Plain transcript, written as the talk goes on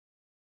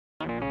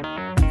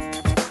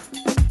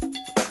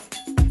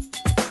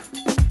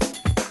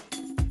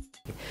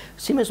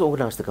Siemens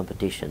organised the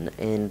competition,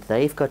 and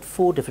they've got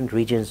 4 different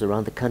regions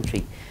around the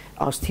country.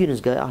 Our students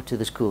go out to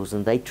the schools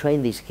and they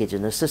train these kids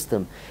and assist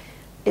them.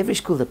 Every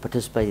school that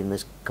participates in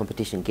this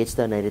competition gets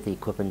donated the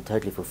equipment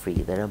totally for free.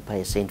 They don't pay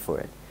a cent for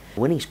it.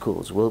 Winning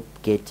schools will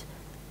get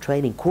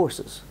training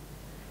courses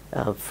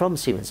from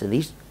Siemens, and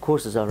these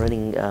courses are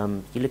running,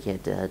 you're looking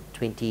at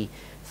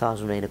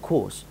 20,000 Rand a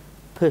course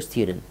per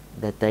student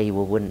that they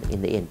will win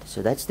in the end.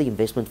 So that's the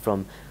investment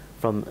from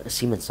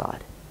Siemens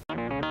side.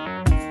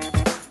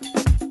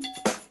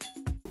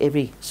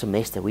 Every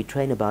semester we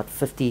train about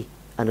 50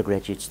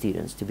 undergraduate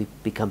students to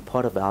become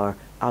part of our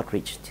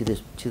outreach to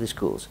the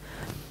schools.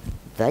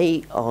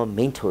 They are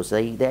mentors.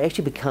 They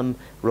actually become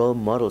role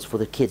models for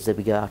the kids that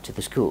we go out to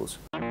the schools.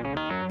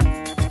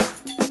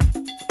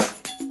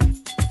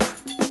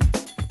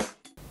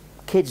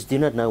 Kids do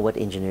not know what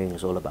engineering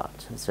is all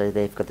about. So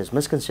they've got this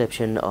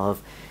misconception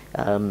of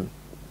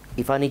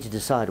if I need to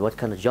decide what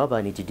kind of job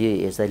I need to do,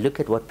 is they look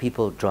at what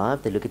people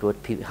drive, they look at what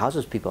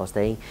houses people are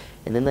staying,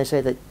 and then they say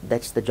that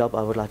that's the job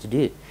I would like to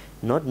do,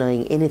 not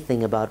knowing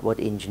anything about what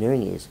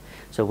engineering is.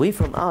 So we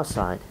from our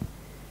side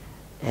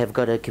have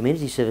got a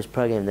community service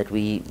program that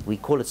we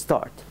call it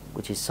START,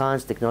 which is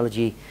science,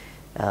 technology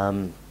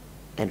and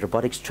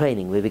robotics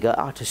training, where we go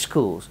out to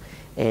schools,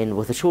 and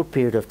with a short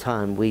period of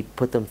time we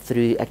put them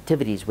through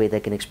activities where they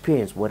can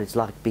experience what it's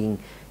like being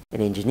an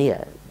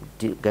engineer,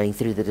 going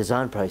through the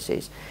design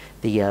process,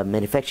 the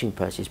manufacturing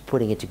process,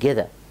 putting it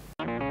together.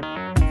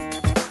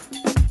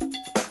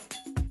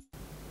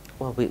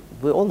 Well, we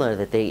all know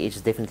that there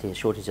is definitely a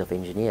shortage of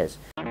engineers.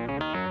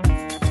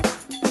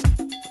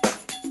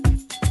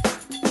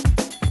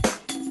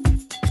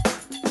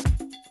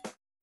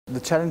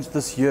 The challenge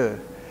this year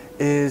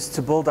is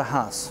to build a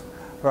house.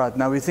 Right,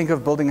 now we think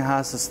of building a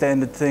house, a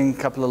standard thing, a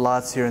couple of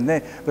lights here and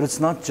there, but it's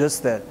not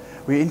just that.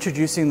 We're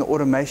introducing the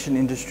automation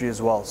industry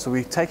as well. So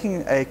we're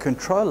taking a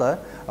controller,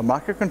 a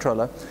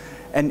microcontroller,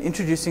 and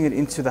introducing it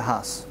into the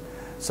house.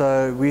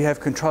 So we have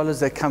controllers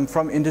that come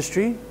from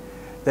industry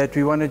that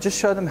we want to just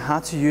show them how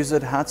to use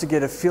it, how to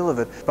get a feel of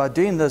it. By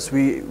doing this,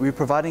 we're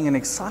providing an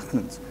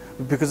excitement,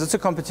 because it's a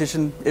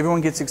competition.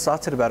 Everyone gets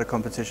excited about a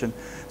competition.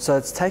 So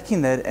it's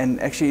taking that and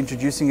actually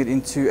introducing it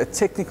into a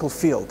technical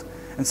field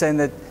and saying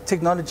that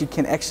technology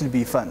can actually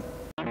be fun.